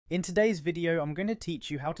In today's video, I'm going to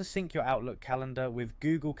teach you how to sync your Outlook calendar with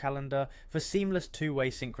Google Calendar for seamless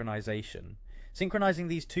two-way synchronization. Synchronizing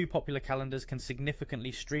these two popular calendars can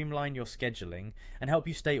significantly streamline your scheduling and help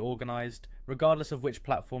you stay organized, regardless of which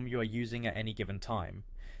platform you are using at any given time.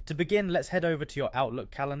 To begin, let's head over to your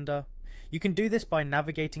Outlook calendar. You can do this by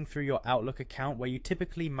navigating through your Outlook account where you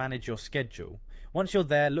typically manage your schedule. Once you're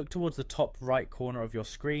there, look towards the top right corner of your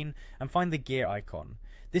screen and find the gear icon.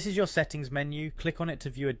 This is your settings menu. Click on it to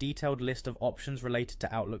view a detailed list of options related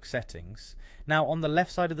to Outlook settings. Now on the left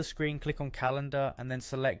side of the screen, click on Calendar and then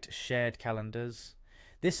select Shared Calendars.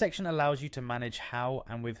 This section allows you to manage how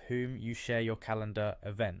and with whom you share your calendar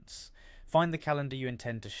events. Find the calendar you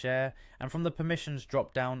intend to share, and from the Permissions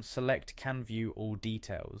drop-down, select Can View All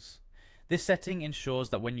Details. This setting ensures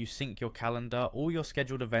that when you sync your calendar, all your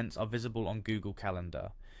scheduled events are visible on Google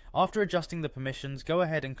Calendar. After adjusting the permissions, go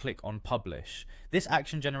ahead and click on Publish. This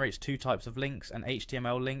action generates two types of links, an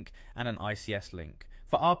HTML link and an ICS link.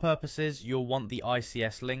 For our purposes, you'll want the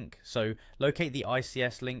ICS link, so locate the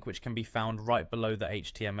ICS link, which can be found right below the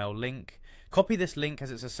HTML link. Copy this link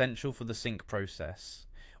as it's essential for the sync process.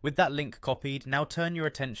 With that link copied, now turn your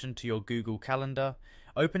attention to your Google Calendar.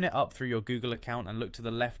 Open it up through your Google account and look to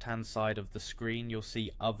the left-hand side of the screen. You'll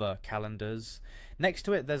see Other Calendars. Next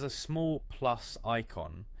to it, there's a small plus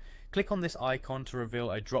icon. Click on this icon to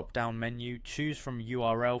reveal a drop-down menu. Choose from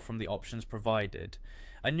URL from the options provided.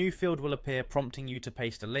 A new field will appear prompting you to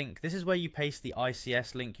paste a link. This is where you paste the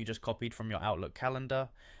ICS link you just copied from your Outlook calendar.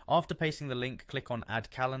 After pasting the link, click on Add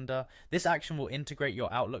Calendar. This action will integrate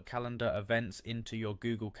your Outlook calendar events into your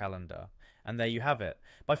Google Calendar. And there you have it.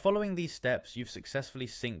 By following these steps, you've successfully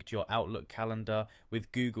synced your Outlook calendar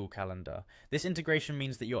with Google Calendar. This integration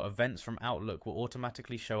means that your events from Outlook will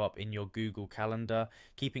automatically show up in your Google Calendar,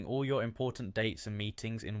 keeping all your important dates and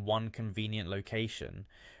meetings in one convenient location.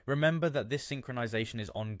 Remember that this synchronization is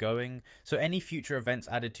ongoing, so any future events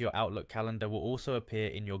added to your Outlook calendar will also appear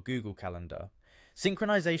in your Google Calendar.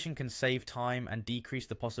 Synchronization can save time and decrease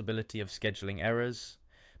the possibility of scheduling errors.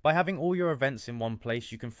 By having all your events in one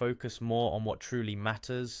place, you can focus more on what truly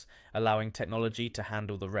matters, allowing technology to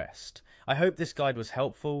handle the rest. I hope this guide was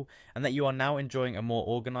helpful and that you are now enjoying a more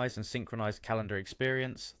organized and synchronized calendar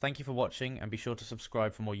experience. Thank you for watching, and be sure to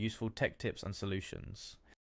subscribe for more useful tech tips and solutions.